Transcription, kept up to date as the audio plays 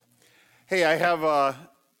Hey, I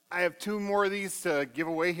have two more of these to give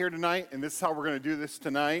away here tonight, and this is how we're going to do this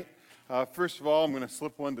tonight. First of all, I'm going to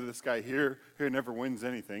slip one to this guy here, who never wins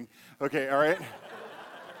anything. Okay, all right.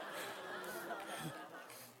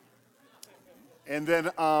 And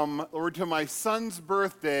then we're to my son's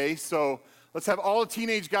birthday, so let's have all the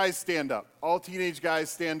teenage guys stand up. All teenage guys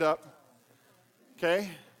stand up. Okay?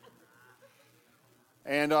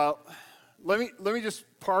 And let me just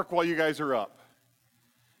park while you guys are up.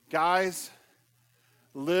 Guys,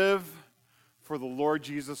 live for the Lord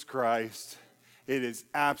Jesus Christ. It is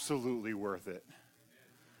absolutely worth it.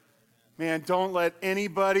 Man, don't let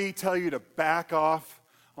anybody tell you to back off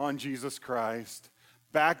on Jesus Christ.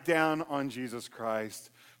 Back down on Jesus Christ.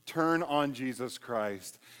 Turn on Jesus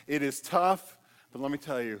Christ. It is tough, but let me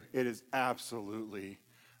tell you, it is absolutely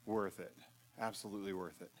worth it. Absolutely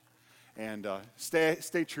worth it. And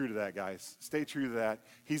stay true to that, guys. Stay true to that.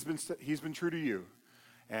 He's been true to you.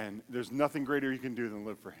 And there's nothing greater you can do than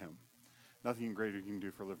live for him. Nothing greater you can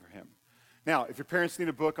do for live for him. Now, if your parents need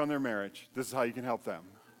a book on their marriage, this is how you can help them,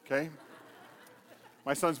 okay?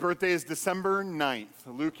 My son's birthday is December 9th.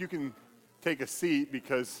 Luke, you can take a seat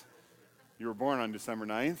because you were born on December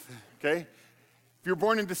 9th, okay? If you're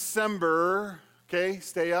born in December, okay,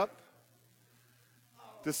 stay up.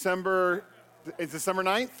 It's December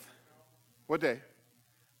 9th? What day?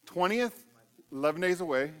 20th? 11 days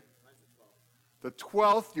away. The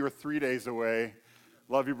 12th, you're 3 days away.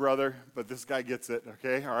 Love you, brother, but this guy gets it,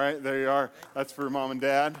 okay? All right, there you are. That's for mom and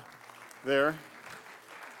dad there.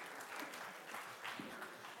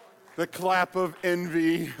 The clap of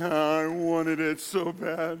envy. I wanted it so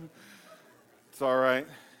bad. It's all right.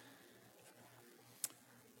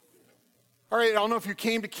 All right, I don't know if you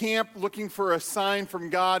came to camp looking for a sign from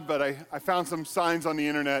God, but I found some signs on the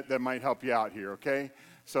internet that might help you out here, okay?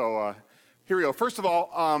 So here we go. First of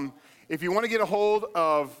all, if you want to get a hold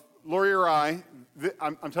of Lori or I'm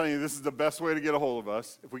telling you, this is the best way to get a hold of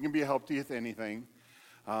us. If we can be a help to you with anything.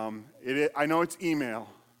 I know it's email.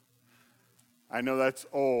 I know that's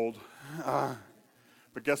old.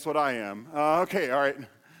 But guess what I am? Okay, all right.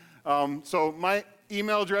 So my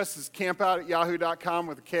email address is campout@yahoo.com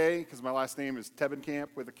with a K, because my last name is Tebenkamp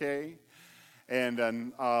with a K. And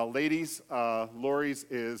then ladies, Lori's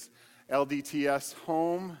is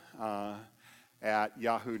ldtshome at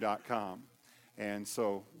yahoo.com. And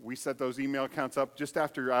so we set those email accounts up just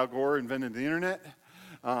after Al Gore invented the internet.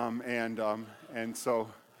 And so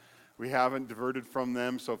we haven't diverted from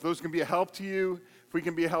them. So if those can be a help to you, if we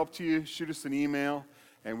can be a help to you, shoot us an email,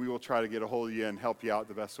 and we will try to get a hold of you and help you out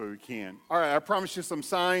the best way we can. All right, I promised you some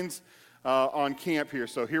signs on camp here.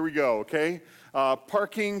 So here we go, okay?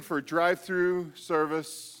 Parking for drive-through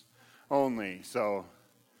service only. So,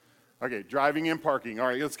 okay, driving and parking. All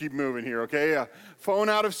right, let's keep moving here, okay? Phone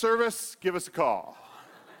out of service, give us a call.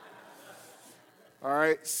 All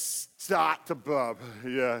right, stop to bub.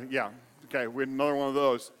 Yeah. Okay, we had another one of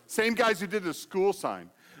those. Same guys who did the school sign.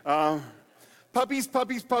 Puppies,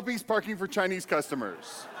 parking for Chinese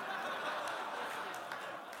customers.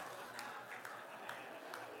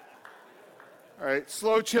 All right,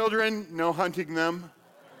 slow children, no hunting them.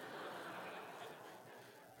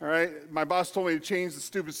 All right, my boss told me to change the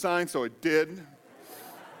stupid sign, so it did.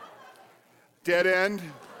 Dead end.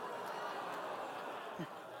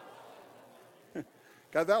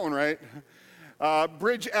 Got that one right.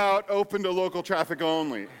 Bridge out, open to local traffic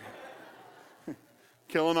only.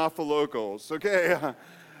 Killing off the locals. Okay, all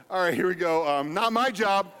right, here we go. Not my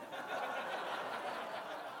job.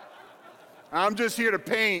 I'm just here to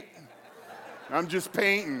paint. I'm just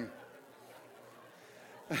painting.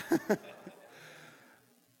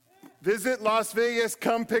 Visit Las Vegas,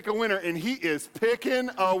 come pick a winner. And he is picking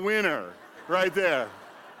a winner right there.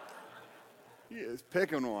 He is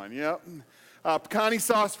picking one, yep. Pecani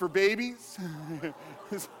sauce for babies.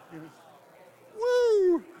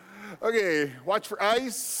 Woo! Okay, watch for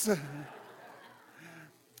ice.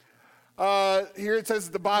 Here it says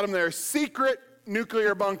at the bottom there, secret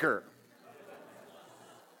nuclear bunker.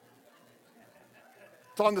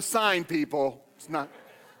 It's on the sign, people. It's not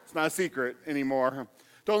a secret anymore.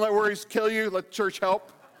 Don't let worries kill you. Let church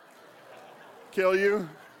help kill you.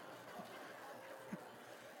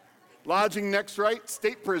 Lodging next right,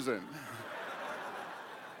 state prison.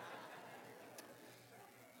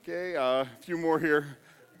 Okay, a few more here.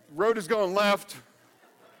 Road is going left.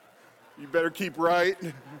 You better keep right.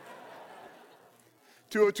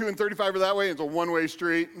 202 and 35 are that way. It's a one-way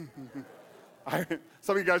street.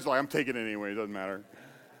 Some of you guys are like, I'm taking it anyway. It doesn't matter.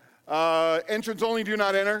 Entrance only, do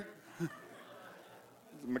not enter.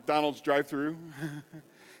 McDonald's drive-through.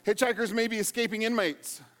 Hitchhikers may be escaping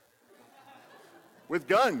inmates with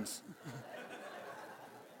guns.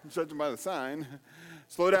 judging by the sign.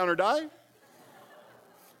 Slow down or die.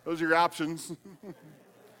 Those are your options.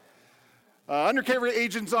 Undercover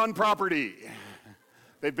agents on property.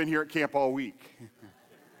 They've been here at camp all week.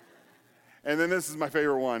 And then this is my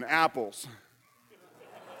favorite one, apples.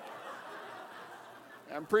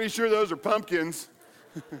 I'm pretty sure those are pumpkins.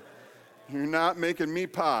 You're not making me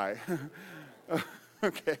pie.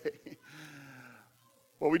 Okay.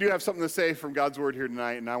 Well, we do have something to say from God's word here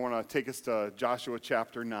tonight, and I want to take us to Joshua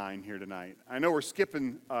chapter 9 here tonight. I know we're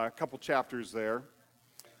skipping a couple chapters there,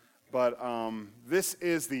 but this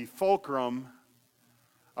is the fulcrum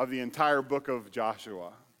of the entire book of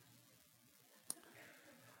Joshua.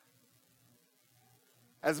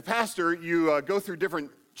 As a pastor, you go through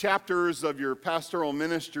different chapters of your pastoral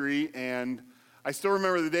ministry, and I still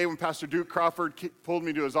remember the day when Pastor Duke Crawford pulled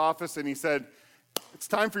me to his office and he said, "It's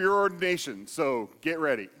time for your ordination, so get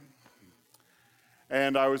ready."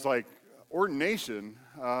 And I was like, "Ordination?"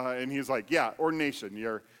 And he's like, "Yeah, ordination.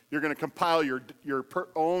 You're going to compile your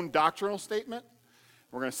own doctrinal statement.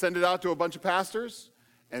 We're going to send it out to a bunch of pastors,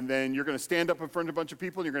 and then you're going to stand up in front of a bunch of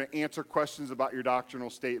people, and you're going to answer questions about your doctrinal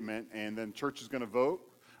statement, and then church is going to vote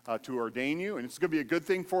to ordain you, and it's going to be a good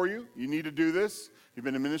thing for you. You need to do this. You've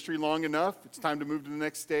been in ministry long enough. It's time to move to the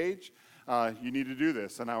next stage. You need to do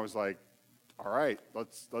this." And I was like, "All right,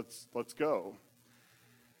 let's go."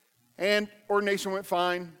 And ordination went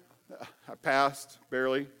fine. I passed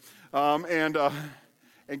barely, and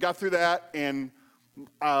got through that. And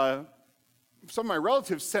some of my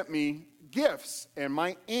relatives sent me gifts, and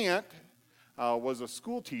my aunt was a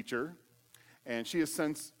school teacher. And she has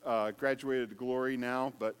since graduated to glory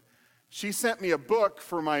now, but she sent me a book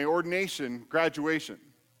for my ordination graduation.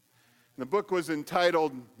 And the book was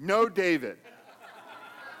entitled, "No David."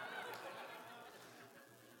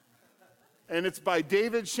 And it's by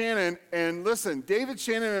David Shannon. And listen, David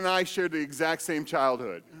Shannon and I shared the exact same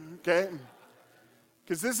childhood, okay?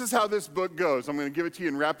 Because this is how this book goes. I'm going to give it to you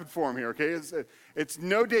in rapid form here, okay? It's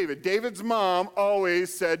no David. David's mom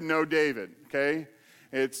always said no David, okay?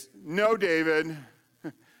 It's no David,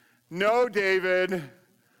 no David,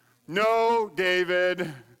 no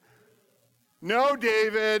David, no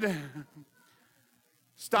David.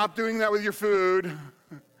 Stop doing that with your food.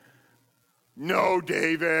 No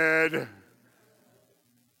David.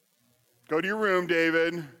 Go to your room,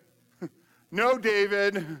 David. No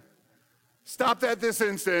David. Stop that this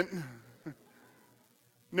instant.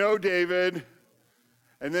 No David.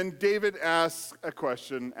 And then David asks a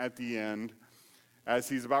question at the end, as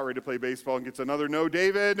he's about ready to play baseball, and gets another "No,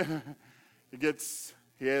 David."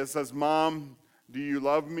 He says, "Mom, do you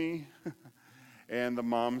love me?" And the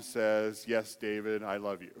mom says, "Yes, David, I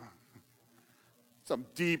love you." Some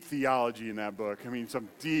deep theology in that book. I mean, some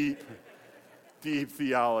deep, deep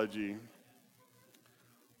theology.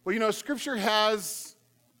 Well, you know, Scripture has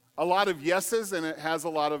a lot of yeses and it has a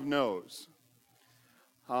lot of nos.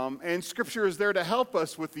 And Scripture is there to help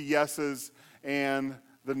us with the yeses and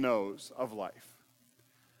the nos of life.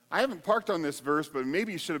 I haven't parked on this verse, but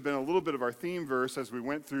maybe it should have been a little bit of our theme verse as we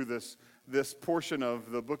went through this portion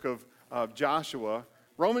of the book of Joshua.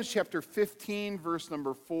 Romans chapter 15, verse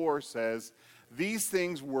number 4 says, "These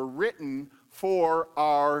things were written for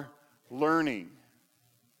our learning."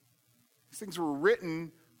 These things were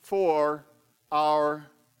written for our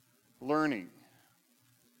learning.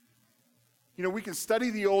 You know, we can study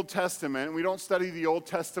the Old Testament. We don't study the Old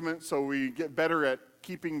Testament so we get better at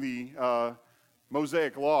keeping the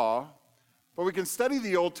Mosaic law, but we can study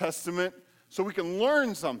the Old Testament so we can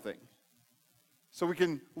learn something. So we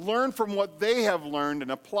can learn from what they have learned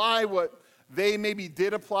and apply what they maybe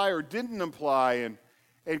did apply or didn't apply, and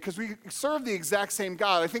because we serve the exact same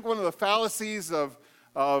God. I think one of the fallacies of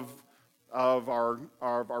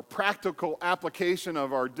our practical application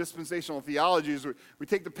of our dispensational theology is we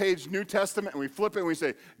take the page New Testament and we flip it and we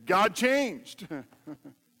say, "God changed."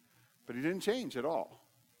 But he didn't change at all.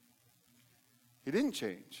 He didn't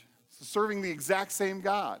change. It's serving the exact same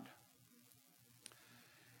God.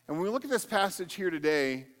 And when we look at this passage here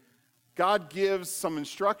today, God gives some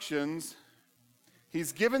instructions.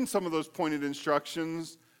 He's given some of those pointed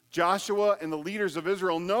instructions. Joshua and the leaders of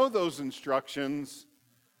Israel know those instructions.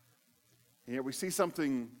 And yet we see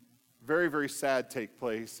something very, very sad take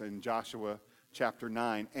place in Joshua chapter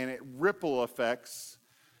 9. And it ripple effects,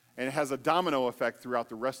 and it has a domino effect throughout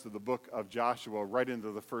the rest of the book of Joshua, right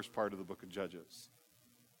into the first part of the book of Judges.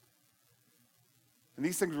 And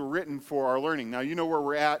these things were written for our learning. Now, you know where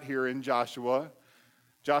we're at here in Joshua.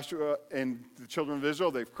 Joshua and the children of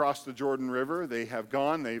Israel, they've crossed the Jordan River. They have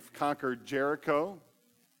gone. They've conquered Jericho.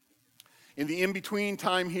 In the in-between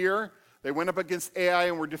time here, They went up against Ai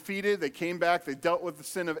and were defeated. They came back. They dealt with the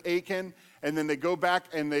sin of Achan. And then they go back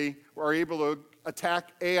and they are able to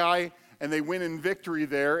attack Ai. And they win in victory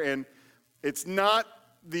there. And it's not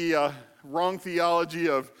the wrong theology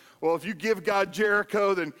of, well, if you give God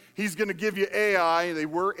Jericho, then he's going to give you Ai. They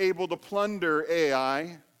were able to plunder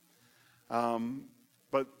Ai.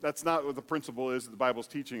 But that's not what the principle is that the Bible's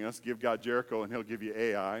teaching us. Give God Jericho and he'll give you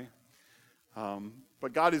Ai.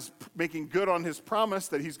 But God is making good on his promise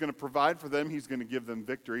that he's going to provide for them. He's going to give them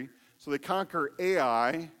victory. So they conquer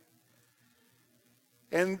Ai.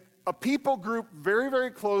 And a people group very, very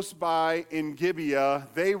close by in Gibeah,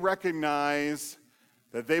 they recognize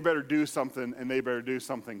that they better do something, and they better do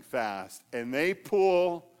something fast. And they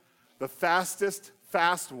pull the fastest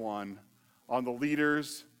fast one on the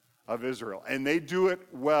leaders of Israel. And they do it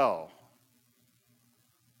well.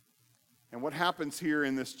 And what happens here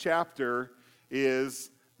in this chapter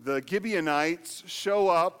is the Gibeonites show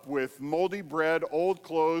up with moldy bread, old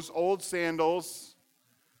clothes, old sandals,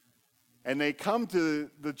 and they come to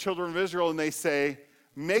the children of Israel and they say,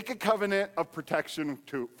 make a covenant of protection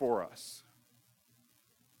for us.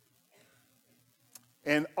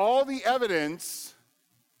 And all the evidence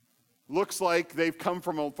looks like they've come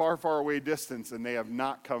from a far, far away distance, and they have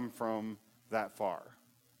not come from that far.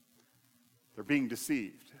 They're being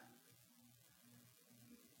deceived.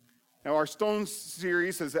 Now, our Stones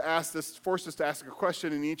series has forced us to ask a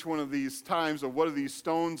question in each one of these times of what do these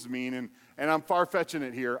stones mean, and I'm far-fetching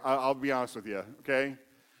it here, I'll be honest with you, okay?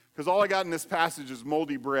 Because all I got in this passage is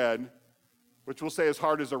moldy bread, which we'll say is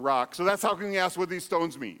hard as a rock. So that's how can we ask what these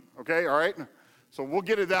stones mean, okay, all right? So we'll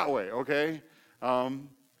get it that way, okay?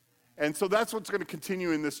 And so that's what's going to continue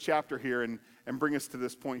in this chapter here and bring us to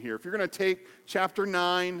this point here. If you're going to take chapter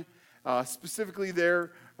 9, specifically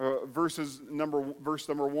there, verse number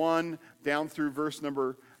 1 down through verse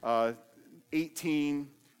number 18,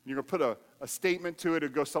 you're going to put a statement to it.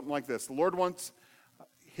 It goes something like this. The Lord wants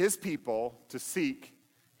his people to seek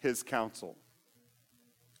his counsel.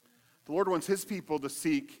 The Lord wants his people to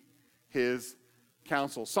seek his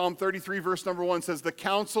counsel. Psalm 33 verse number 1 says, the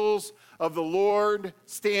counsels of the Lord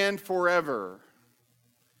stand forever,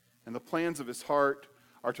 and the plans of his heart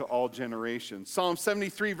are to all generations. Psalm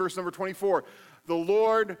 73 verse number 24, the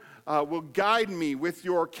Lord will guide me with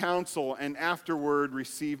your counsel and afterward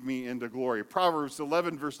receive me into glory. Proverbs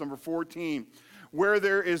 11 verse number 14, where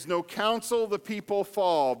there is no counsel the people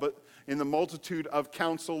fall, but in the multitude of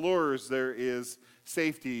counselors there is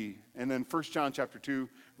safety. And then 1 John chapter 2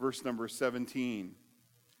 verse number 17.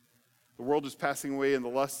 The world is passing away in the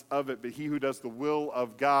lusts of it, but he who does the will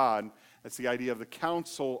of God, that's the idea of the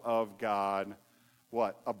counsel of God,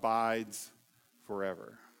 what? Abides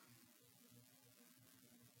forever.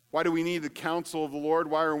 Why do we need the counsel of the Lord?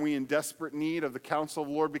 Why are we in desperate need of the counsel of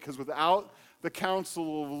the Lord? Because without the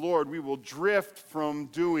counsel of the Lord, we will drift from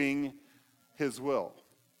doing his will.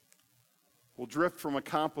 We'll drift from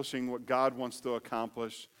accomplishing what God wants to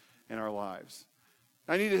accomplish in our lives.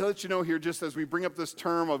 I need to let you know here, just as we bring up this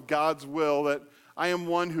term of God's will, that I am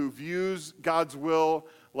one who views God's will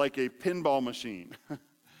like a pinball machine.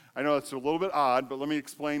 I know it's a little bit odd, but let me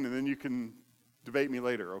explain, and then you can debate me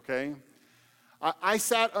later, okay? I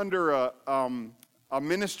sat under a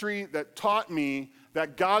ministry that taught me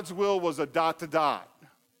that God's will was a dot to dot.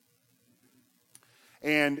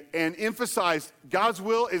 And emphasized God's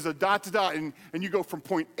will is a dot to dot. And you go from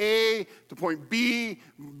point A to point B,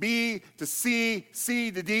 B to C, C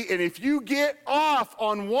to D. And if you get off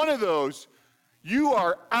on one of those, you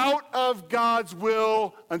are out of God's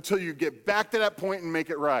will until you get back to that point and make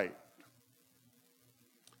it right.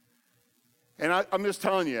 And I'm just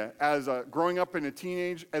telling you, as growing up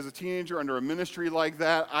as a teenager under a ministry like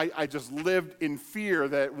that, I just lived in fear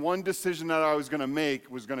that one decision that I was going to make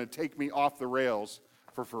was going to take me off the rails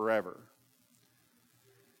for forever.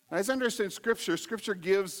 As I understand Scripture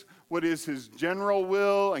gives what is his general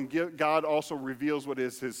will, and God also reveals what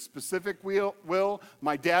is his specific will.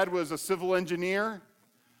 My dad was a civil engineer.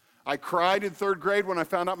 I cried in 3rd grade when I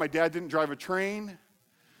found out my dad didn't drive a train.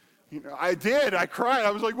 You know, I did. I cried.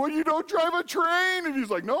 I was like, well, you don't drive a train? And he's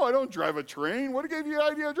like, no, I don't drive a train. What gave you the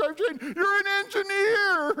idea to drive a train? You're an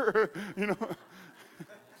engineer. You know.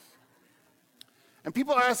 And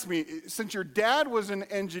people ask me, since your dad was an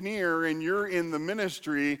engineer and you're in the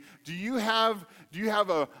ministry, do you have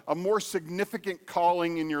a more significant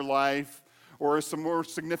calling in your life or some more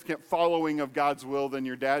significant following of God's will than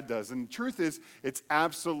your dad does? And the truth is, it's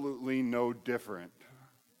absolutely no different.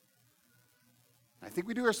 I think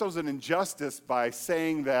we do ourselves an injustice by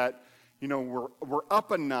saying that, you know, we're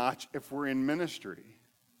up a notch if we're in ministry.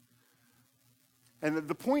 And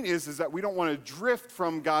the point is that we don't want to drift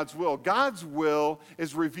from God's will. God's will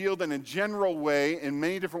is revealed in a general way, in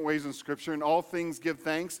many different ways in Scripture. In all things give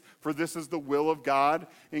thanks, for this is the will of God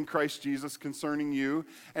in Christ Jesus concerning you.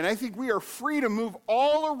 And I think we are free to move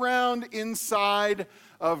all around inside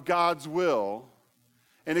of God's will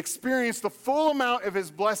and experience the full amount of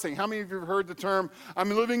his blessing. How many of you have heard the term,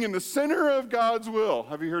 I'm living in the center of God's will?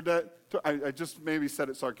 Have you heard that? I just maybe said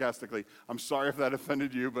it sarcastically. I'm sorry if that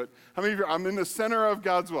offended you, but how many of you, I'm in the center of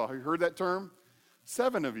God's will? Have you heard that term?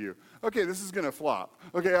 7 of you. Okay, this is going to flop.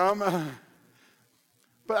 Okay,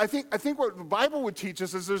 but I think what the Bible would teach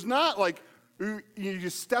us is there's not like, you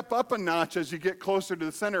just step up a notch as you get closer to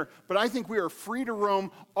the center, but I think we are free to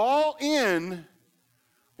roam all in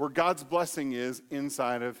where God's blessing is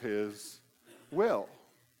inside of his will.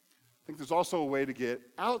 I think there's also a way to get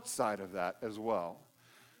outside of that as well.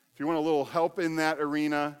 If you want a little help in that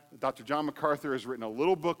arena, Dr. John MacArthur has written a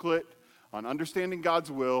little booklet on understanding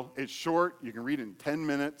God's will. It's short. You can read it in 10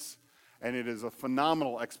 minutes, and it is a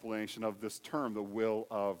phenomenal explanation of this term, the will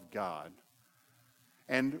of God.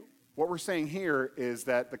 And what we're saying here is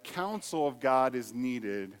that the counsel of God is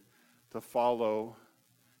needed to follow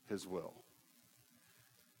his will.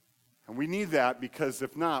 And we need that because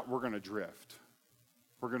if not, we're going to drift.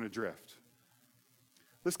 We're going to drift.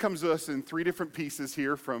 This comes to us in 3 different pieces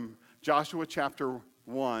here from Joshua chapter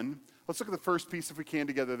 1. Let's look at the first piece if we can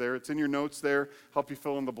together there. It's in your notes there. Help you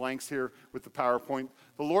fill in the blanks here with the PowerPoint.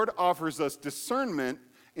 The Lord offers us discernment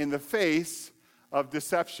in the face of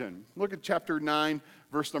deception. Look at chapter 9,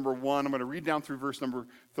 verse number 1. I'm going to read down through verse number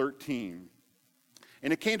 13.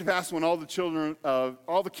 And it came to pass when all the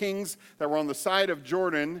kings that were on the side of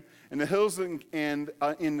Jordan, in the hills and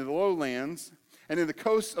in the lowlands, and in the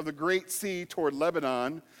coasts of the great sea toward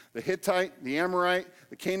Lebanon, the Hittite, the Amorite,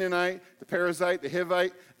 the Canaanite, the Perizzite, the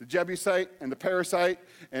Hivite, the Jebusite, and the Parasite,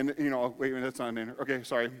 and, wait a minute, that's not in there. Okay,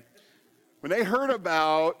 sorry. When they heard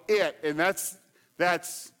about it, and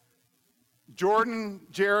that's Jordan,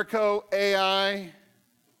 Jericho, Ai,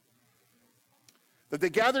 that they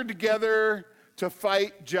gathered together to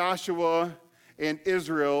fight Joshua and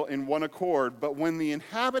Israel in one accord. But when the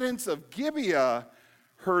inhabitants of Gibeah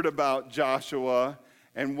heard about Joshua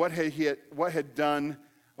and what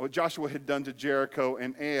Joshua had done to Jericho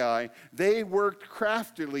and Ai, they worked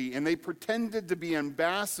craftily and they pretended to be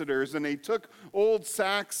ambassadors, and they took old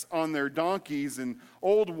sacks on their donkeys and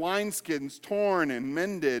old wineskins torn and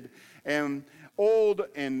mended and old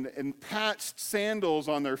and patched sandals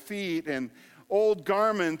on their feet and old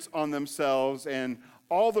garments on themselves, and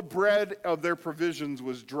all the bread of their provisions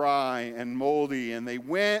was dry and moldy. And they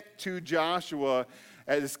went to Joshua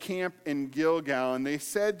at his camp in Gilgal, and they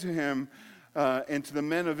said to him and to the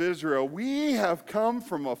men of Israel, we have come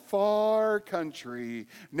from a far country.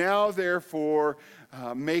 Now, therefore,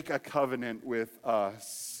 make a covenant with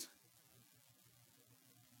us.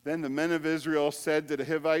 Then the men of Israel said to the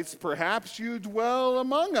Hivites, perhaps you dwell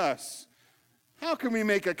among us. How can we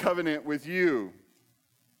make a covenant with you?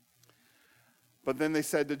 But then they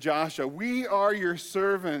said to Joshua, we are your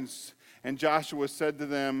servants. And Joshua said to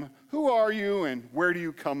them, who are you and where do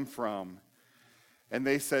you come from? And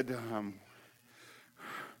they said to him,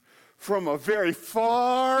 from a very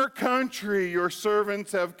far country your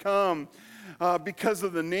servants have come because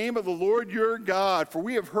of the name of the Lord your God. For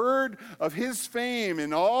we have heard of his fame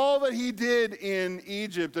and all that he did in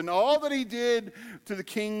Egypt and all that he did to the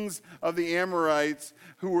kings of the Amorites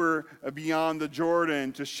who were beyond the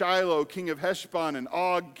Jordan, to Shiloh, king of Heshbon, and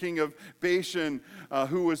Og, king of Bashan,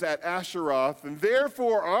 who was at Asheroth. And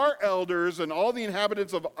therefore our elders and all the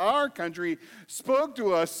inhabitants of our country spoke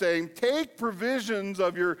to us, saying, take provisions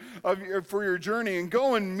for your journey and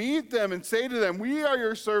go and meet them and say to them, we are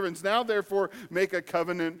your servants. Now therefore make a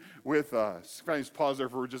covenant with us. Can I just pause there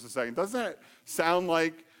for just a second? Doesn't that sound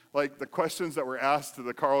like the questions that were asked to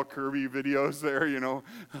the Carl Kirby videos there,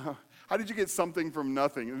 How did you get something from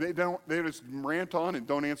nothing? And they just rant on and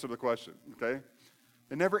don't answer the question, okay?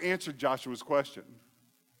 They never answered Joshua's question.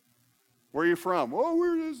 Where are you from? Oh,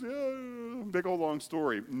 we're just, big old long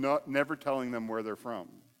story. Never telling them where they're from.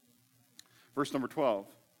 Verse number 12.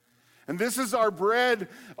 And this is our bread,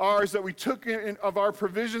 ours, that we took of our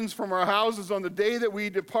provisions from our houses on the day that we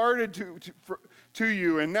departed to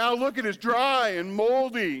you. And now look, it is dry and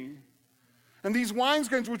moldy. And these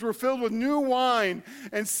wineskins which were filled with new wine,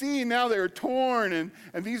 and see, now they are torn,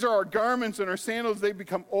 and these are our garments and our sandals, they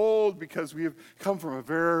become old because we have come from a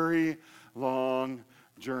very long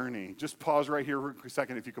journey. Just pause right here for a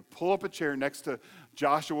second. If you could pull up a chair next to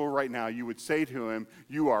Joshua right now, you would say to him,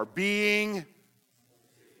 you are being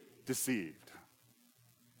deceived.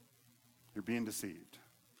 You're being deceived.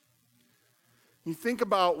 You think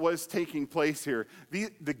about what's taking place here.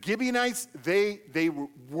 The Gibeonites, they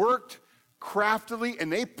worked craftily,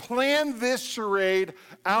 and they planned this charade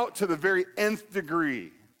out to the very nth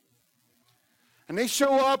degree. And they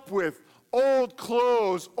show up with old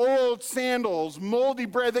clothes, old sandals, moldy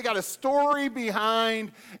bread. They got a story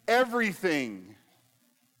behind everything.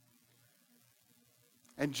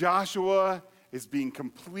 And Joshua is being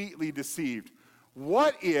completely deceived.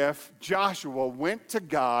 What if Joshua went to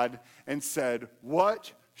God and said,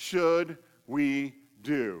 "What should we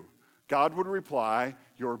do?" God would reply,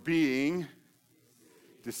 "You're being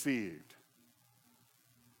deceived."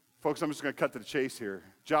 Folks, I'm just going to cut to the chase here.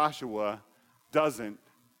 Joshua doesn't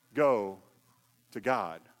go to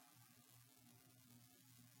God.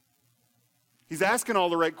 He's asking all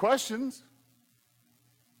the right questions.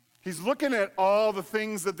 He's looking at all the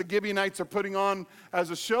things that the Gibeonites are putting on as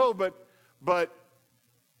a show, but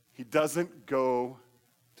he doesn't go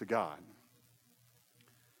to God.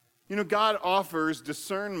 You know, God offers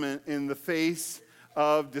discernment in the face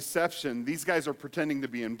of deception. These guys are pretending to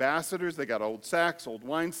be ambassadors. They got old sacks, old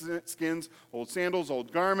wineskins, old sandals,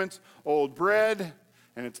 old garments, old bread,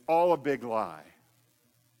 and it's all a big lie.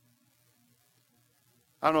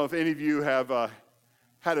 I don't know if any of you have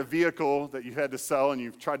had a vehicle that you had to sell and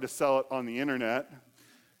you've tried to sell it on the internet.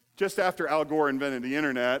 Just after Al Gore invented the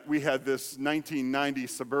internet, we had this 1990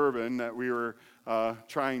 Suburban that we were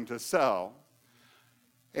trying to sell.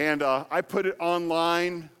 And I put it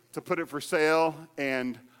online to put it for sale,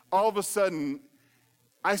 and all of a sudden,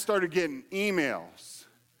 I started getting emails.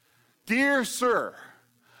 "Dear sir,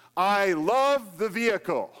 I love the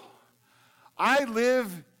vehicle. I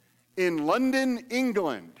live in London,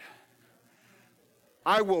 England.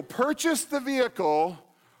 I will purchase the vehicle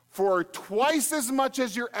for twice as much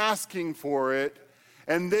as you're asking for it,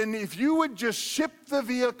 and then if you would just ship the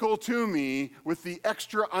vehicle to me with the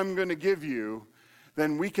extra I'm going to give you,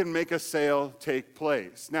 then we can make a sale take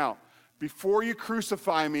place." Now, before you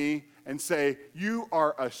crucify me and say, "You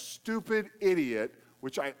are a stupid idiot,"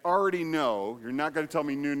 which I already know, you're not going to tell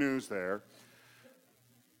me new news there,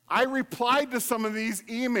 I replied to some of these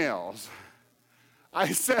emails.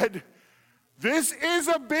 I said, "This is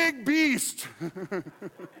a big beast.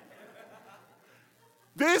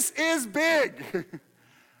 This is big.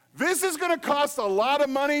 This is going to cost a lot of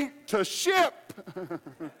money to ship.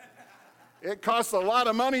 It costs a lot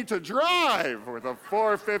of money to drive with a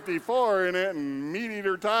 454 in it and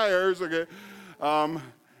meat-eater tires." Okay.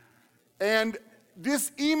 And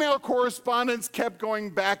this email correspondence kept going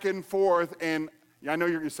back and forth, and I know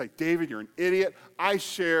you're going to say, "David, you're an idiot." I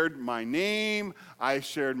shared my name. I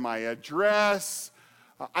shared my address.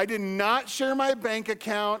 I did not share my bank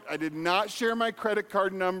account. I did not share my credit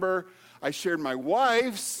card number. I shared my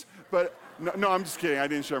wife's, but no, I'm just kidding. I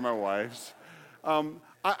didn't share my wife's.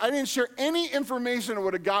 I didn't share any information that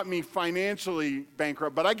would have got me financially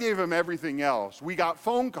bankrupt, but I gave him everything else. We got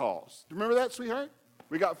phone calls. Do you remember that, sweetheart?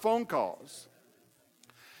 We got phone calls.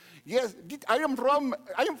 "Yes, I am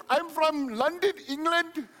from London,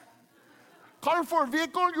 England. Call for a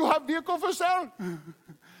vehicle. You have vehicle for sale?"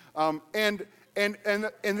 And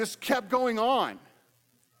this kept going on.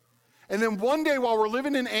 And then one day while we're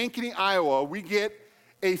living in Ankeny, Iowa, we get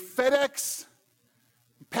a FedEx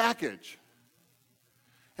package.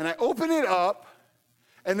 And I open it up,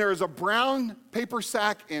 and there is a brown paper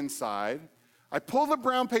sack inside. I pull the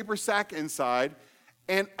brown paper sack inside,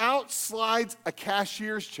 and out slides a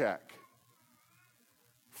cashier's check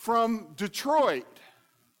from Detroit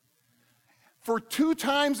for 2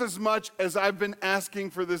 times as much as I've been asking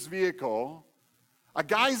for this vehicle, a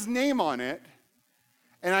guy's name on it,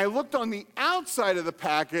 and I looked on the outside of the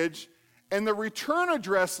package, and the return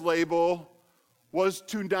address label was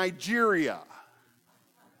to Nigeria.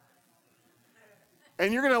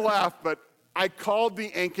 And you're going to laugh, but I called the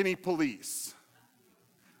Ankeny police.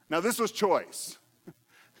 Now, this was choice.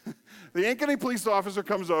 The Ankeny police officer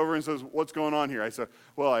comes over and says, "What's going on here?" I said,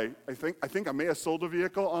 "Well, I think I may have sold a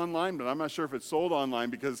vehicle online, but I'm not sure if it's sold online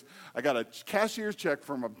because I got a cashier's check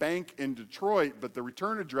from a bank in Detroit, but the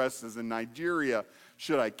return address is in Nigeria.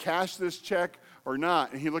 Should I cash this check or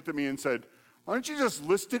not?" And he looked at me and said, "Why don't you just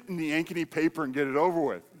list it in the Ankeny paper and get it over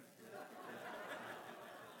with?"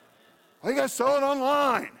 "Why you got to sell it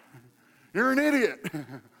online? You're an idiot."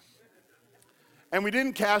 And we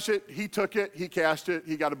didn't cash it. He took it. He cashed it.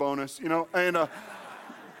 He got a bonus, And,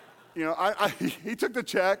 he took the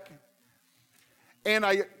check. And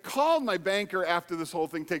I called my banker after this whole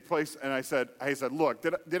thing took place, and I said, "Look,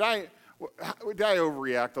 did I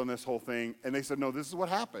overreact on this whole thing?" And they said, "No, this is what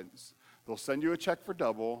happens. They'll send you a check for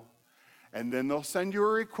double, and then they'll send you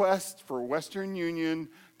a request for Western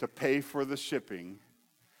Union to pay for the shipping.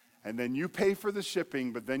 And then you pay for the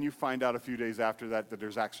shipping, but then you find out a few days after that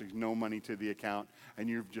there's actually no money to the account, and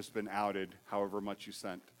you've just been outed however much you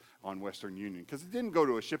sent on Western Union. Because it didn't go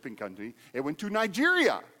to a shipping company. It went to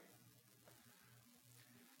Nigeria.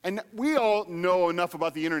 And we all know enough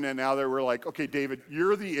about the internet now that we're like, okay, David,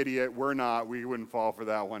 you're the idiot. We're not. We wouldn't fall for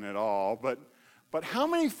that one at all. But how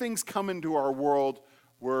many things come into our world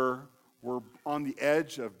where we're on the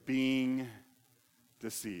edge of being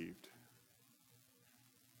deceived?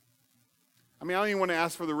 I mean, I don't even want to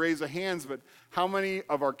ask for the raise of hands, but how many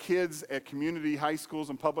of our kids at community high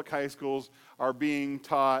schools and public high schools are being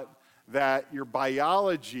taught that your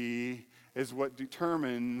biology is what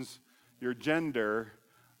determines your gender,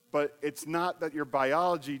 but it's not that your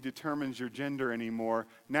biology determines your gender anymore.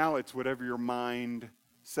 Now it's whatever your mind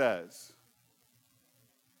says.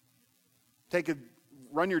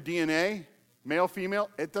 Run your DNA, male,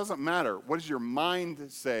 female, it doesn't matter. What does your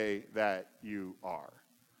mind say that you are?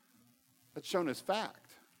 That's shown as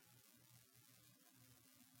fact.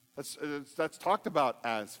 That's talked about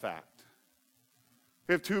as fact.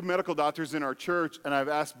 We have 2 medical doctors in our church, and I've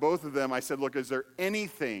asked both of them, I said, look, is there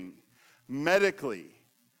anything medically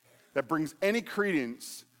that brings any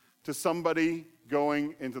credence to somebody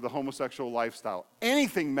going into the homosexual lifestyle?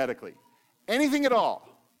 Anything medically, anything at all.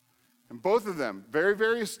 And both of them very,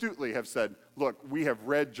 very astutely have said, look, we have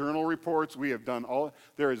read journal reports, we have done all,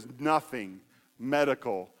 there is nothing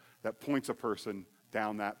medical that points a person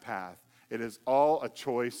down that path. It is all a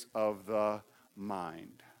choice of the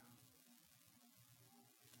mind.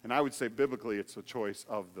 And I would say biblically it's a choice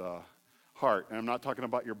of the heart. And I'm not talking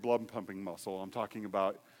about your blood pumping muscle. I'm talking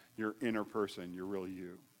about your inner person, your real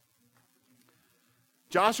you.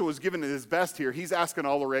 Joshua was giving it his best here. He's asking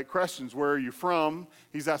all the right questions. Where are you from?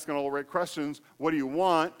 He's asking all the right questions. What do you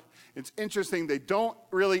want? It's interesting, they don't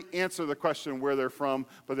really answer the question where they're from,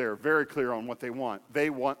 but they're very clear on what they want. They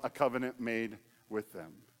want a covenant made with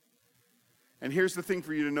them. And here's the thing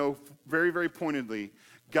for you to know very, very pointedly.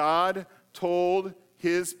 God told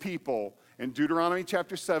his people in Deuteronomy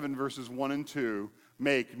chapter 7, verses 1 and 2,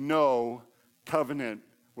 make no covenant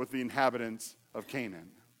with the inhabitants of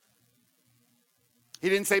Canaan. He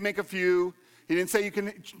didn't say make a few. He didn't say you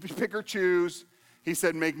can pick or choose. He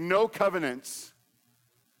said make no covenants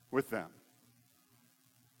with them.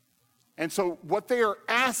 And so what they are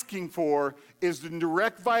asking for is in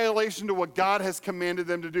direct violation to what God has commanded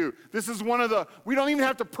them to do. This is one of the, we don't even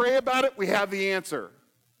have to pray about it, we have the answer.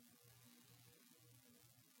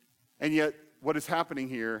 And yet, what is happening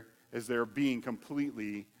here is they're being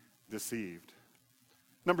completely deceived.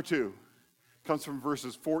 Number 2 comes from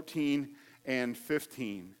verses 14 and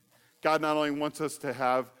 15. God not only wants us to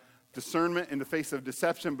have discernment in the face of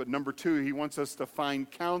deception, but number 2, he wants us to find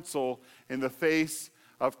counsel in the face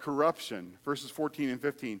of corruption. Verses 14 and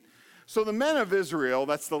 15. So the men of Israel,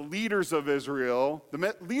 that's the leaders of Israel,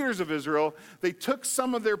 they took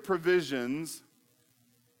some of their provisions,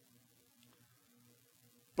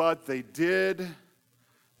 but they did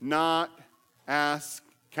not ask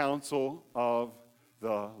counsel of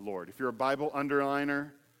the Lord. If you're a Bible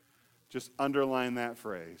underliner, just underline that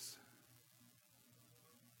phrase.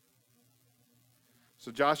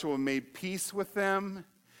 So Joshua made peace with them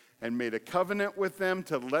and made a covenant with them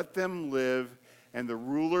to let them live, and the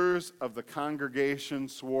rulers of the congregation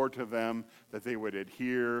swore to them that they would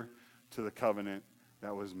adhere to the covenant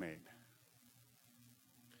that was made.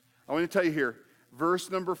 I want to tell you here, verse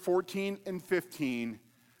number 14 and 15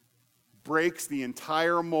 breaks the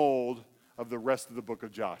entire mold of the rest of the book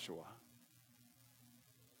of Joshua.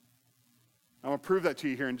 I'm going to prove that to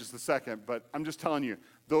you here in just a second, but I'm just telling you,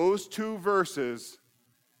 those 2 verses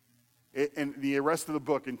and the rest of the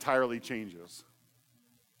book entirely changes.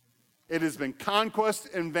 It has been conquest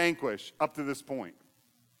and vanquish up to this point.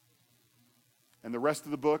 And the rest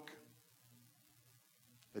of the book,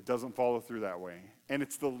 it doesn't follow through that way. And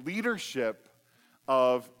it's the leadership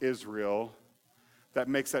of Israel that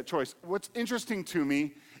makes that choice. What's interesting to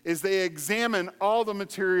me is they examine all the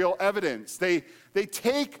material evidence. They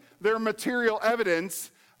take their material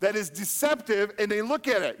evidence that is deceptive, and they look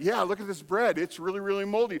at it. Yeah, look at this bread. It's really, really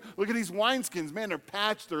moldy. Look at these wineskins. Man, they're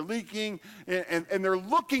patched, they're leaking, and they're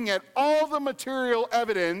looking at all the material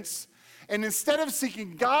evidence, and instead of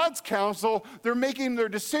seeking God's counsel, they're making their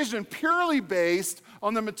decision purely based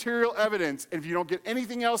on the material evidence. And if you don't get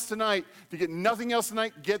anything else tonight, if you get nothing else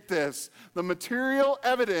tonight, get this. The material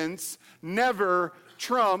evidence never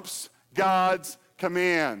trumps God's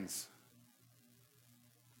commands.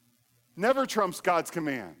 Never trumps God's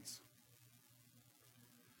commands.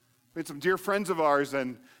 We had some dear friends of ours,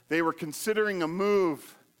 and they were considering a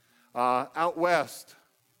move out west.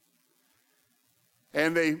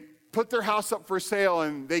 And they put their house up for sale,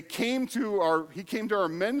 and he came to our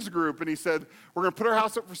men's group, and he said, we're going to put our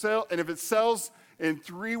house up for sale, and if it sells in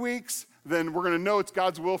 3 weeks, then we're going to know it's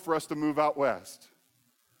God's will for us to move out west.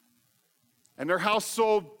 And their house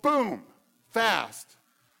sold, boom, fast.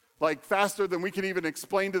 Like faster than we can even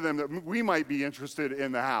explain to them that we might be interested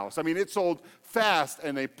in the house. I mean, it sold fast,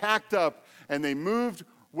 and they packed up, and they moved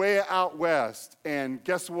way out west. And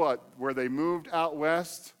guess what? Where they moved out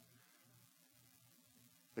west,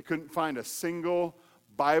 they couldn't find a single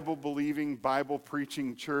Bible-believing,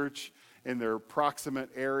 Bible-preaching church in their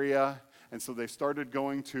proximate area. And so they started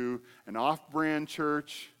going to an off-brand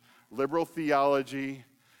church, liberal theology.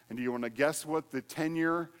 And do you want to guess what the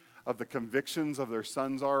tenure of the convictions of their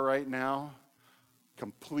sons are right now?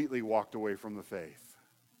 Completely walked away from the faith.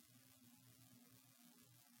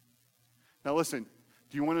 Now listen,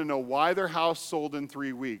 do you want to know why their house sold in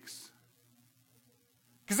 3 weeks?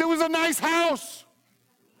 Because it was a nice house.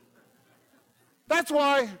 That's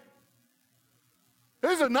why. It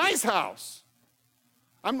was a nice house.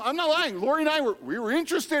 I'm not lying. Lori and I were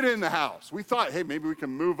interested in the house. We thought, hey, maybe we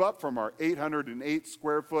can move up from our 808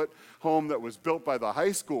 square foot home that was built by the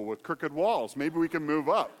high school with crooked walls. Maybe we can move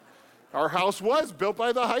up. Our house was built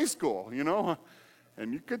by the high school, you know,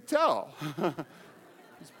 and you could tell.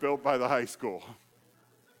 It's built by the high school.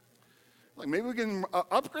 Like maybe we can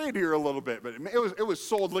upgrade here a little bit, but it was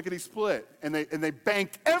sold lickety-split, and they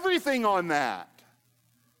banked everything on that.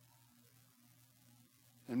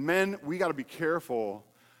 And men, we got to be careful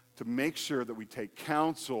to make sure that we take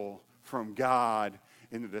counsel from God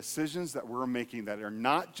in the decisions that we're making that are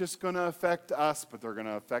not just going to affect us, but they're going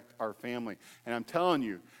to affect our family. And I'm telling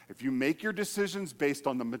you, if you make your decisions based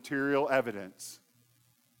on the material evidence,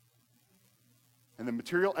 and the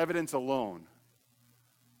material evidence alone,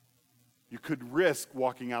 you could risk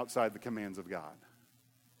walking outside the commands of God.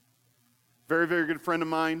 Very, very good friend of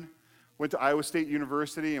mine went to Iowa State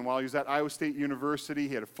University, and while he was at Iowa State University,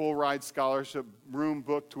 he had a full ride scholarship, room,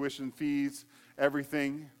 book, tuition, fees,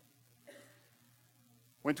 everything.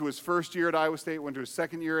 Went to his first year at Iowa State, went to his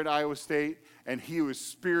second year at Iowa State, and he was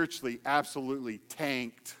spiritually absolutely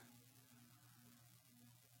tanked.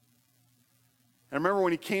 And I remember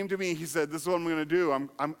when he came to me, he said, "This is what I'm going to do.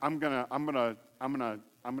 I'm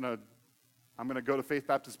going to go to Faith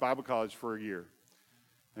Baptist Bible College for a year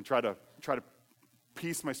and try to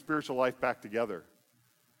piece my spiritual life back together."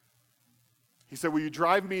 He said, "Will you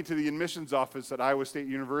drive me to the admissions office at Iowa State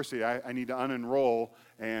University? I need to unenroll,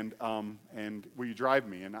 and will you drive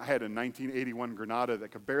me?" And I had a 1981 Granada that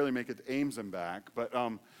could barely make it to Ames and back,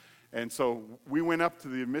 and so we went up to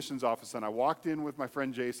the admissions office, and I walked in with my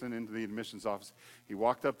friend Jason into the admissions office. He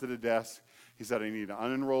walked up to the desk. He said, "I need to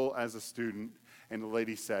unenroll as a student." And the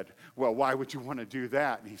lady said, "Well, why would you want to do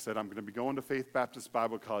that?" And he said, "I'm going to be going to Faith Baptist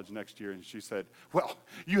Bible College next year." And she said, "Well,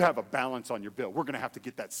 you have a balance on your bill. We're going to have to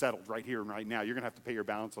get that settled right here and right now. You're going to have to pay your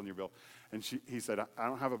balance on your bill." And he said, "I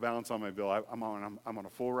don't have a balance on my bill. I'm on a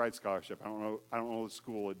full ride scholarship. I don't owe the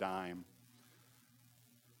school a dime."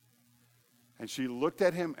 And she looked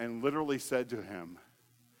at him and literally said to him,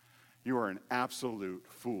 "You are an absolute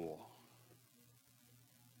fool."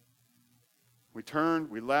 We turned,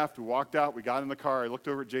 we left, we walked out, we got in the car. I looked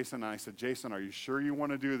over at Jason, and I said, "Jason, are you sure you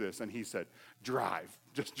want to do this?" And he said, "Drive,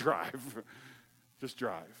 just drive, just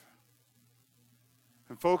drive."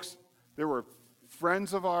 And folks, there were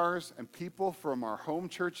friends of ours and people from our home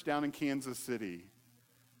church down in Kansas City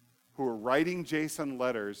who were writing Jason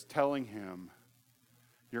letters telling him,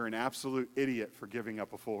 "You're an absolute idiot for giving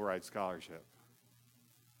up a full ride scholarship.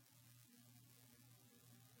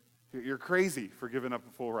 You're crazy for giving up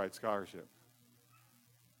a full ride scholarship."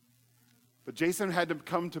 But Jason had to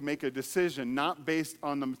come to make a decision not based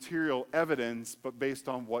on the material evidence, but based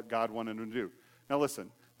on what God wanted him to do. Now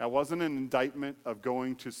listen, that wasn't an indictment of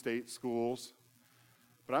going to state schools.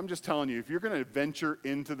 But I'm just telling you, if you're going to venture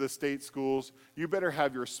into the state schools, you better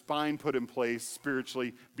have your spine put in place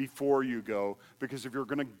spiritually before you go. Because if you're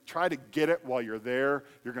going to try to get it while you're there,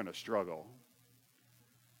 you're going to struggle.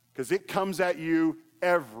 Because it comes at you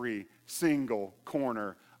every single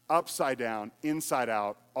corner, upside down, inside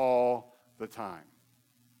out, all the time.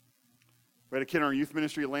 We had a kid in our youth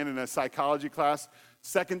ministry landed in a psychology class.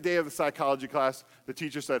 Second day of the psychology class, the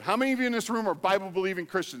teacher said, "How many of you in this room are Bible-believing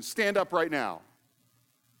Christians? Stand up right now."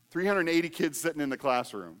 380 kids sitting in the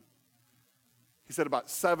classroom. He said about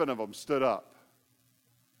 7 of them stood up.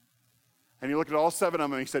 And he looked at all 7 of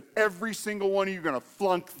them and he said, "Every single one of you are going to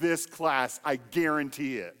flunk this class. I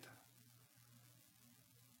guarantee it."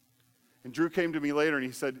 And Drew came to me later and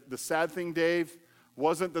he said, "The sad thing, Dave,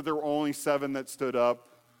 wasn't that there were only 7 that stood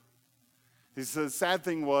up. He said, the sad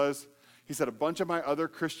thing was, he said, a bunch of my other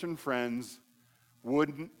Christian friends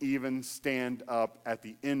wouldn't even stand up at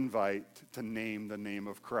the invite to name the name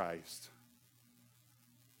of Christ.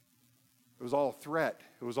 It was all a threat.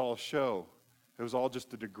 It was all a show. It was all just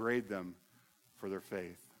to degrade them for their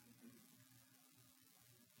faith.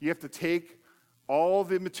 You have to take all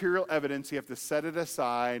the material evidence, you have to set it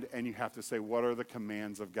aside, and you have to say, what are the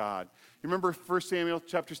commands of God? You remember 1 Samuel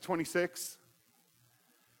chapters 26?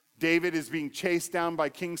 David is being chased down by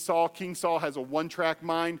King Saul. King Saul has a one-track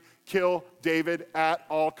mind. Kill David at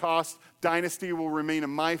all costs. Dynasty will remain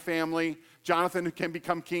in my family. Jonathan can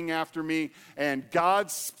become king after me. And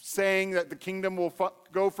God's saying that the kingdom will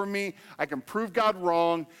go from me. I can prove God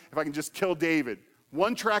wrong if I can just kill David.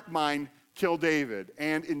 One-track mind, kill David.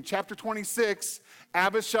 And in chapter 26,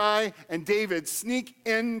 Abishai and David sneak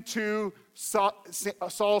into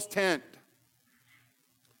Saul's tent.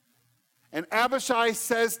 And Abishai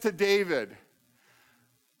says to David,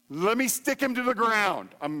 let me stick him to the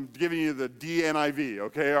ground. I'm giving you the DNIV,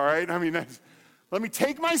 okay, all right? I mean, let me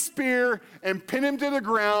take my spear and pin him to the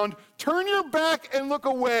ground. Turn your back and look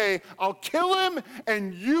away. I'll kill him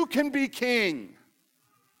and you can be king.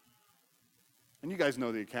 And you guys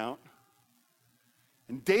know the account.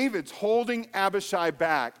 And David's holding Abishai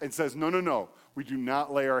back and says, no, we do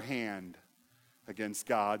not lay our hand against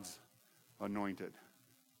God's anointed.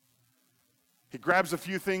 He grabs a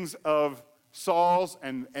few things of Saul's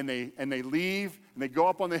and they leave and they go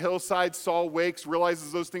up on the hillside. Saul wakes,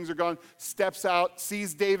 realizes those things are gone, steps out,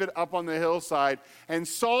 sees David up on the hillside, and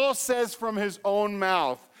Saul says from his own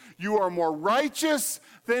mouth, you are more righteous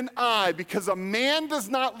than I, because a man does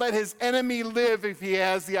not let his enemy live if he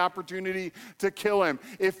has the opportunity to kill him.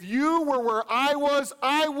 If you were where I was,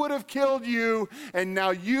 I would have killed you, and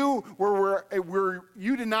now you were where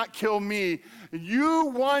you did not kill me. You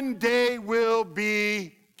one day will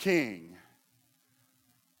be king.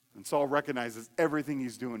 And Saul recognizes everything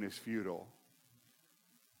he's doing is futile.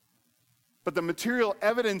 But the material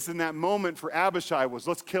evidence in that moment for Abishai was,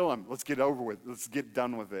 let's kill him. Let's get over with it. Let's get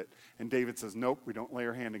done with it. And David says, nope, we don't lay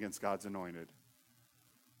our hand against God's anointed.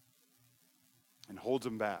 And holds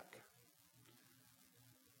him back.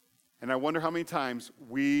 And I wonder how many times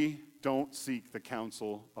we don't seek the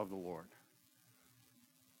counsel of the Lord.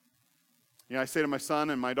 You know, I say to my son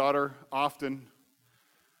and my daughter often,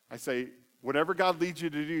 I say, whatever God leads you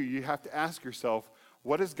to do, you have to ask yourself,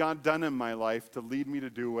 what has God done in my life to lead me to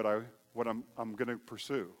do what I'm going to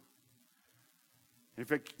pursue? And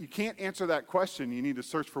if you can't answer that question, you need to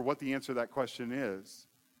search for what the answer to that question is.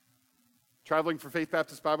 Traveling for Faith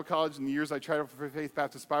Baptist Bible College, in the years I traveled for Faith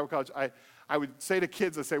Baptist Bible College, I would say to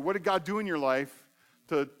kids, I say, what did God do in your life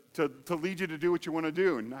to lead you to do what you want to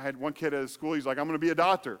do? And I had one kid at school, he's like, I'm going to be a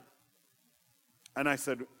doctor. And I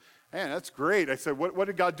said, man, that's great. I said, what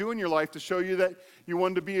did God do in your life to show you that you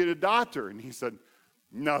wanted to be a doctor? And he said,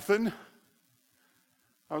 nothing.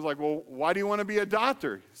 I was like, well, why do you want to be a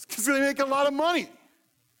doctor? Because they make a lot of money.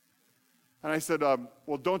 And I said,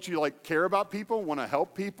 well, don't you care about people, want to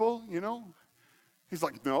help people, you know? He's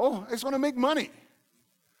like, no, I just want to make money.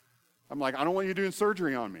 I'm like, I don't want you doing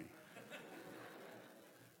surgery on me.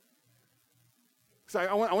 Because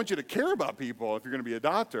I want you to care about people if you're going to be a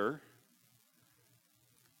doctor.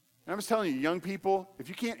 And I was telling you, young people, if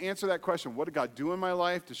you can't answer that question, what did God do in my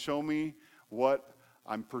life to show me what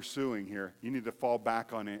I'm pursuing here? You need to fall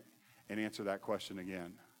back on it and answer that question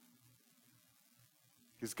again.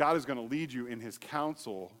 Because God is going to lead you in his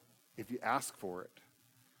counsel if you ask for it.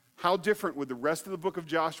 How different would the rest of the book of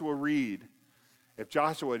Joshua read if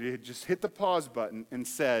Joshua had just hit the pause button and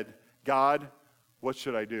said, God, what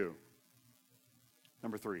should I do?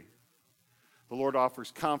 Number 3, the Lord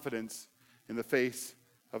offers confidence in the face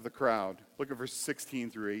of the crowd. Look at verses 16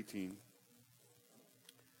 through 18.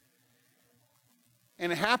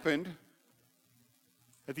 And it happened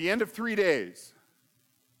at the end of 3 days,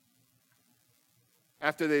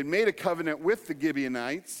 after they had made a covenant with the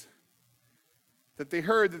Gibeonites, that they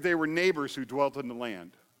heard that they were neighbors who dwelt in the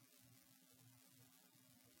land.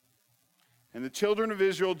 And the children of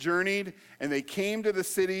Israel journeyed, and they came to the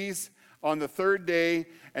cities on the 3rd day,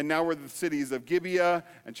 and now were the cities of Gibeah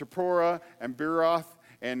and Cheporah and Beeroth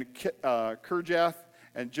and Kirjath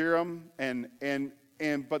and Jearim,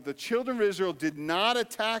 but the children of Israel did not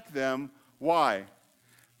attack them. Why?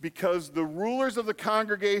 Because the rulers of the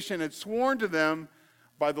congregation had sworn to them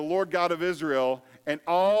by the Lord God of Israel, and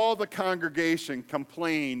all the congregation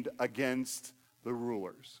complained against the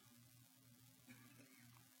rulers.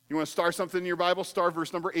 You want to star something in your Bible? Star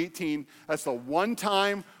verse number 18. That's the one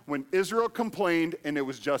time when Israel complained and it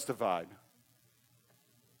was justified.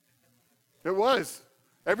 It was.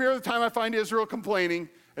 Every other time I find Israel complaining,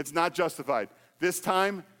 it's not justified. This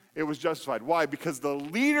time, it was justified. Why? Because the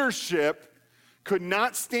leadership could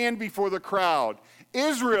not stand before the crowd.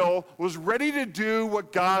 Israel was ready to do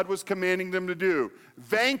what God was commanding them to do,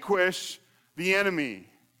 vanquish the enemy.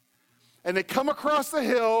 And they come across the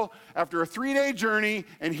hill after a 3-day journey,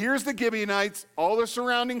 and here's the Gibeonites, all the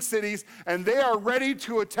surrounding cities, and they are ready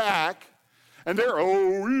to attack. And they're,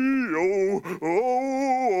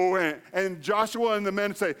 and Joshua and the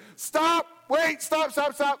men say, stop, wait, stop.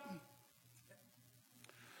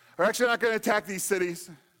 We're actually not going to attack these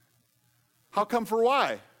cities. How come for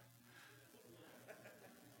why?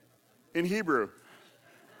 In Hebrew.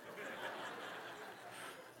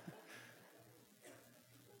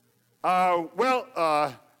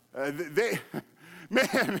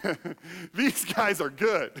 These guys are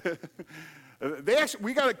good.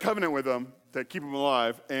 We got a covenant with them to keep them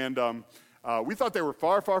alive, and we thought they were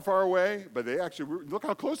far, far, far away, but they actually, look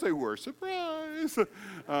how close they were. Surprise!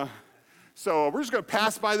 So we're just going to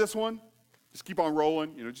pass by this one. Just keep on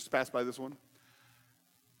rolling, just pass by this one.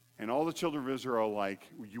 And all the children of Israel are like,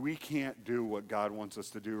 we can't do what God wants us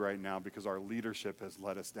to do right now because our leadership has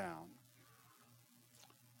let us down.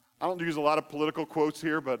 I don't use a lot of political quotes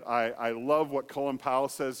here, but I love what Colin Powell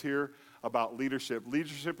says here about leadership.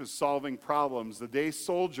 Leadership is solving problems. The day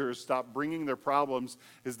soldiers stop bringing their problems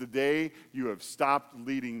is the day you have stopped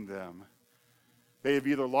leading them. They have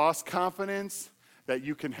either lost confidence that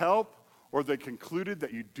you can help, or they concluded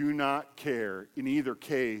that you do not care. In either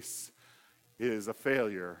case, it is a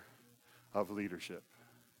failure of leadership.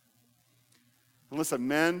 And listen,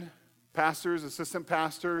 men, pastors, assistant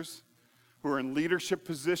pastors who are in leadership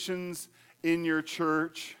positions in your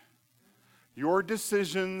church, your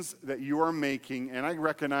decisions that you are making, and I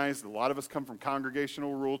recognize a lot of us come from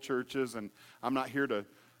congregational rule churches, and I'm not here to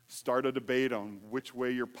start a debate on which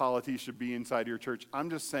way your polity should be inside your church. I'm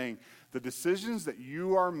just saying the decisions that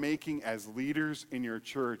you are making as leaders in your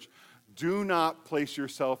church, do not place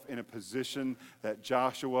yourself in a position that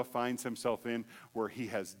Joshua finds himself in, where he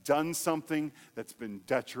has done something that's been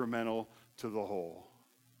detrimental to the whole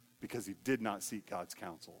because he did not seek God's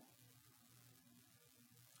counsel.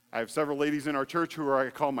 I have several ladies in our church who I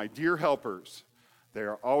call my dear helpers. They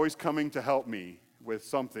are always coming to help me with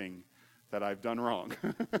something that I've done wrong.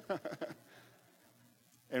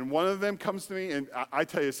 And one of them comes to me, and I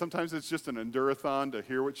tell you, sometimes it's just an endurathon to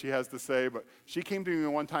hear what she has to say, but she came to me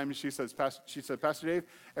one time and she said, Pastor Dave,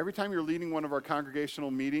 every time you're leading one of our congregational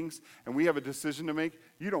meetings and we have a decision to make,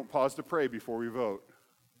 you don't pause to pray before we vote.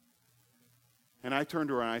 And I turned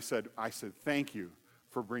to her and I said, thank you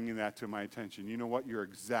for bringing that to my attention. You know what? You're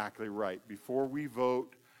exactly right. Before we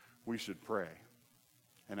vote, we should pray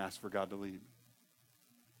and ask for God to lead.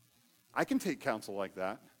 I can take counsel like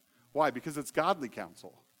that. Why? Because it's godly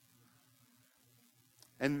counsel.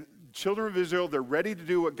 And children of Israel, they're ready to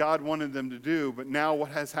do what God wanted them to do, but now what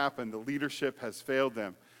has happened? The leadership has failed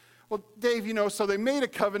them. Well, Dave, so they made a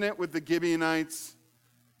covenant with the Gibeonites.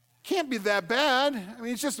 Can't be that bad. I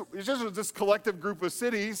mean, it's just this collective group of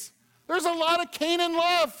cities. There's a lot of Canaan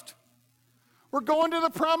left. We're going to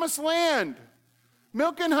the promised land.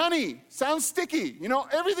 Milk and honey. Sounds sticky.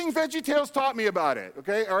 Everything VeggieTales taught me about it.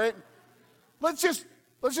 Okay, all right? Let's just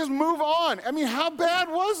move on. I mean, how bad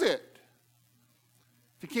was it?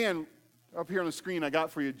 If you can, up here on the screen, I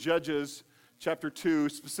got for you Judges chapter 2,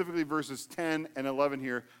 specifically verses 10 and 11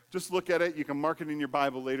 here. Just look at it. You can mark it in your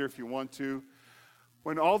Bible later if you want to.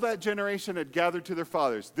 When all that generation had gathered to their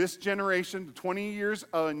fathers, this generation, the 20 years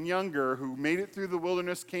and younger, who made it through the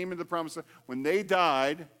wilderness, came into the promised land, when they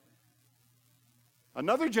died,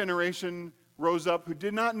 another generation rose up who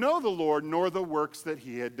did not know the Lord nor the works that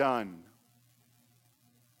he had done.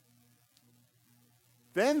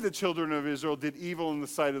 Then the children of Israel did evil in the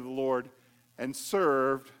sight of the Lord and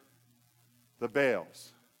served the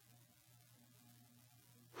Baals.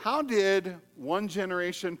 How did one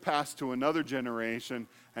generation pass to another generation,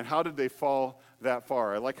 and how did they fall that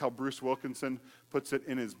far? I like how Bruce Wilkinson puts it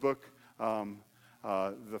in his book,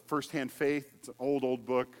 The First-Hand Faith. It's an old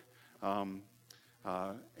book. And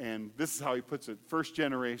this is how he puts it. First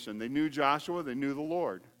generation, they knew Joshua, they knew the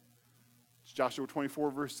Lord. It's Joshua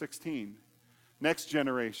 24, verse 16. Next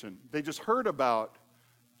generation, they just heard about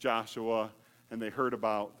Joshua and they heard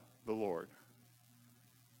about the Lord.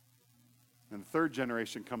 And the third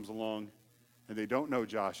generation comes along and they don't know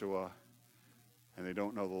Joshua and they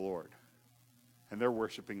don't know the Lord. And they're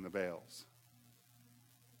worshiping the Baals.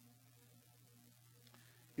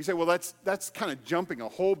 You say, well, that's kind of jumping a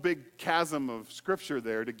whole big chasm of scripture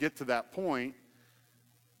there to get to that point.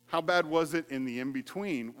 How bad was it in the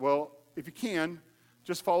in-between? Well, if you can,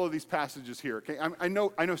 just follow these passages here. Okay, I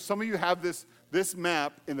know some of you have this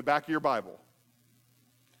map in the back of your Bible.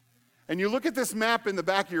 And you look at this map in the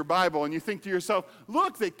back of your Bible and you think to yourself,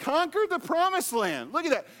 look, they conquered the promised land. Look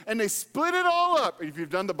at that. And they split it all up. If you've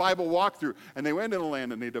done the Bible walkthrough, and they went in the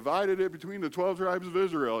land and they divided it between the 12 tribes of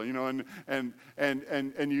Israel, you know, and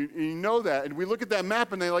you know that. And we look at that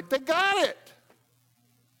map and they're like, they got it.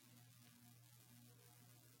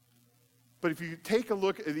 But if you take a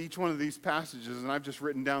look at each one of these passages, and I've just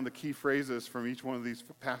written down the key phrases from each one of these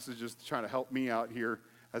passages to try to help me out here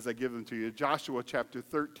as I give them to you. Joshua chapter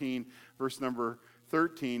 13, verse number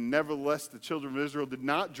 13. Nevertheless, the children of Israel did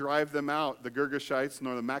not drive them out, the Girgashites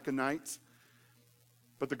nor the Machanites.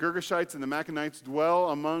 But the Girgashites and the Machanites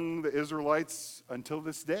dwell among the Israelites until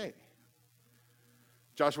this day.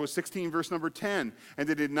 Joshua 16, verse number 10. And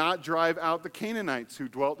they did not drive out the Canaanites who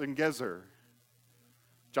dwelt in Gezer.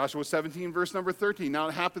 Joshua 17, verse number 13. Now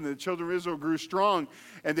it happened that the children of Israel grew strong,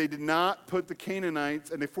 and they did not put the Canaanites,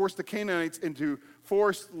 and they forced the Canaanites into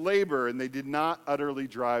forced labor, and they did not utterly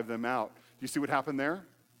drive them out. Do you see what happened there?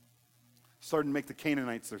 Started to make the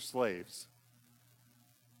Canaanites their slaves.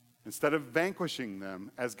 Instead of vanquishing them,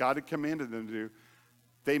 as God had commanded them to do,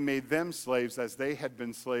 they made them slaves as they had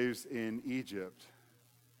been slaves in Egypt.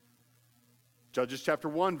 Judges chapter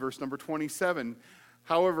 1, verse number 27.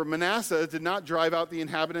 However, Manasseh did not drive out the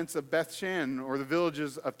inhabitants of Bethshan or the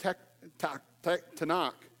villages of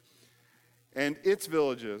Tanakh and its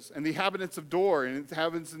villages, and the inhabitants of Dor and its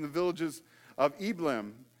inhabitants in the villages of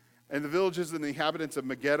Eblim, and the villages and the inhabitants of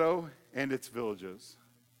Megiddo and its villages.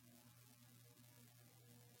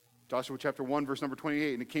 Joshua chapter 1, verse number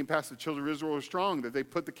 28. And it came past the children of Israel were strong, that they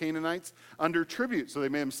put the Canaanites under tribute. So they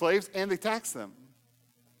made them slaves and they taxed them.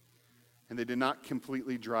 And they did not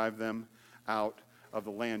completely drive them out of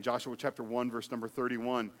the land. Joshua chapter 1, verse number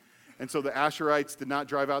 31. And so the Asherites did not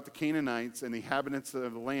drive out the Canaanites and the inhabitants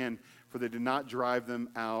of the land, for they did not drive them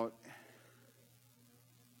out.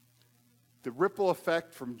 The ripple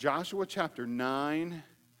effect from Joshua chapter 9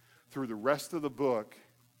 through the rest of the book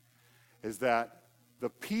is that the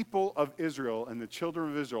people of Israel and the children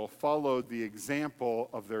of Israel followed the example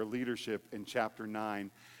of their leadership in chapter 9.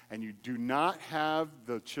 And you do not have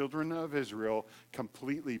the children of Israel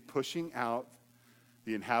completely pushing out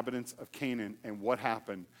the inhabitants of Canaan. And what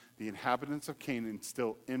happened? The inhabitants of Canaan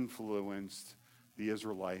still influenced the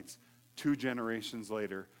Israelites. 2 generations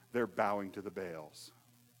later, they're bowing to the Baals.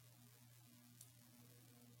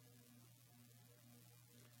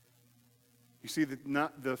 You see,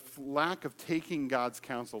 the lack of taking God's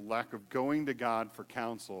counsel, lack of going to God for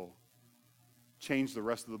counsel, changed the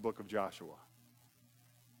rest of the book of Joshua.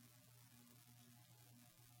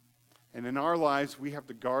 And in our lives, we have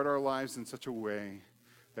to guard our lives in such a way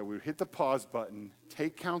that we would hit the pause button,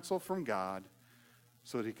 take counsel from God,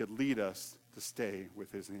 so that he could lead us to stay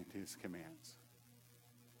with his commands.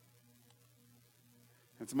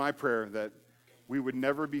 It's my prayer that we would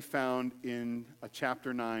never be found in a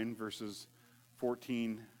chapter 9 verses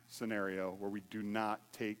 14 scenario where we do not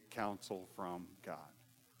take counsel from God.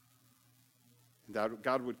 And that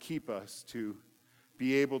God would keep us to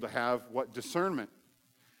be able to have what discernment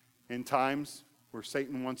in times where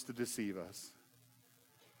Satan wants to deceive us.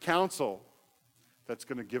 Counsel that's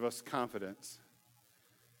going to give us confidence.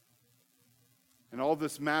 And all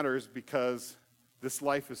this matters because this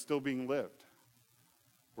life is still being lived.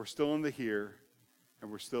 We're still in the here and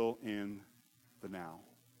we're still in the now.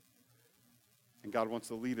 And God wants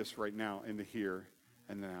to lead us right now in the here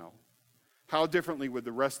and now. How differently would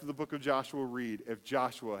the rest of the book of Joshua read if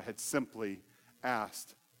Joshua had simply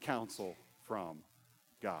asked counsel from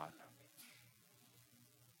God?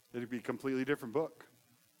 It'd be a completely different book.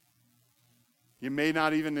 You may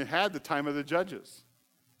not even have had the time of the judges.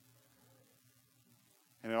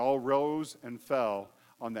 And it all rose and fell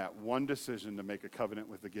on that one decision to make a covenant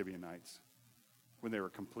with the Gibeonites when they were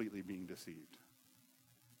completely being deceived.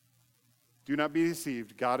 Do not be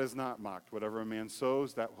deceived. God is not mocked. Whatever a man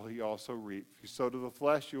sows, that will he also reap. If you sow to the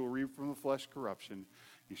flesh, you will reap from the flesh corruption.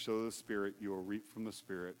 You sow to the Spirit, you will reap from the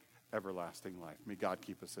Spirit everlasting life. May God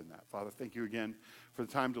keep us in that. Father, thank you again for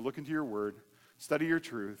the time to look into your word, study your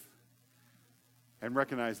truth, and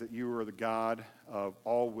recognize that you are the God of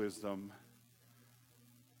all wisdom.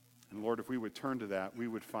 And Lord, if we would turn to that, we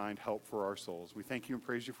would find help for our souls. We thank you and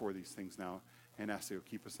praise you for these things now and ask that you'll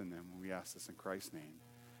keep us in them. We ask this in Christ's name.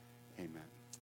 Amen.